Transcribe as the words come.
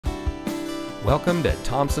Welcome to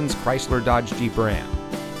Thompson's Chrysler Dodge Jeep Ram.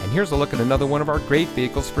 And here's a look at another one of our great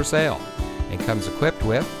vehicles for sale. It comes equipped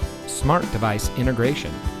with smart device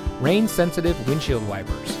integration, rain-sensitive windshield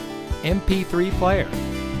wipers, MP3 player,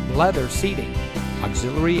 leather seating,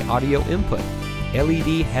 auxiliary audio input,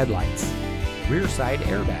 LED headlights, rear side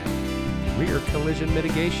airbag, rear collision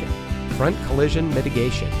mitigation, front collision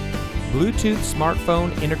mitigation, Bluetooth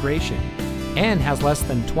smartphone integration, and has less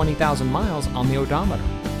than 20,000 miles on the odometer.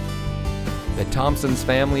 The Thompsons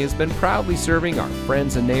family has been proudly serving our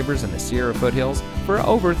friends and neighbors in the Sierra foothills for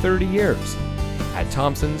over 30 years. At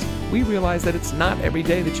Thompsons, we realize that it's not every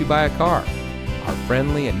day that you buy a car. Our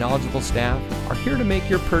friendly and knowledgeable staff are here to make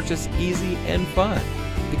your purchase easy and fun,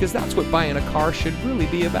 because that's what buying a car should really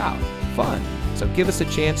be about, fun. So give us a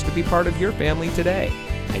chance to be part of your family today,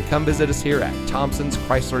 and come visit us here at Thompson's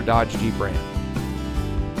Chrysler Dodge Jeep Ram.